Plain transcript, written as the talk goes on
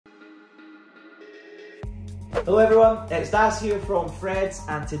Hello everyone, it's Daz here from Fred's,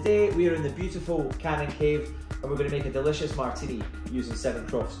 and today we are in the beautiful Cannon Cave and we're going to make a delicious martini using Seven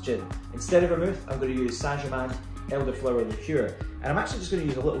Crofts gin. Instead of vermouth, I'm going to use St Germain Elderflower liqueur, and I'm actually just going to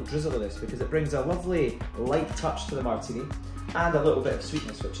use a little drizzle of this because it brings a lovely light touch to the martini and a little bit of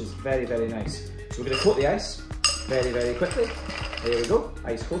sweetness, which is very, very nice. So we're going to coat the ice very, very quickly. There we go,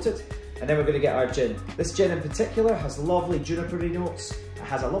 ice coated. And then we're going to get our gin. This gin in particular has lovely junipery notes, it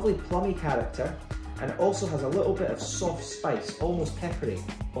has a lovely plummy character, and it also has a little bit of soft spice, almost peppery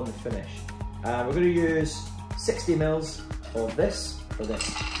on the finish. We're going to use 60 ml of this for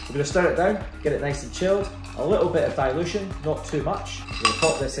this. We're going to stir it down, get it nice and chilled, a little bit of dilution, not too much. We're going to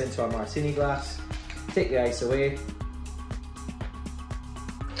pop this into our martini glass, take the ice away.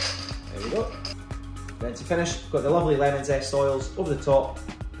 There we go. Then to finish, got the lovely lemon zest oils over the top,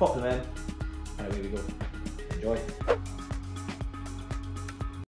 pop them in, and away we go. Enjoy.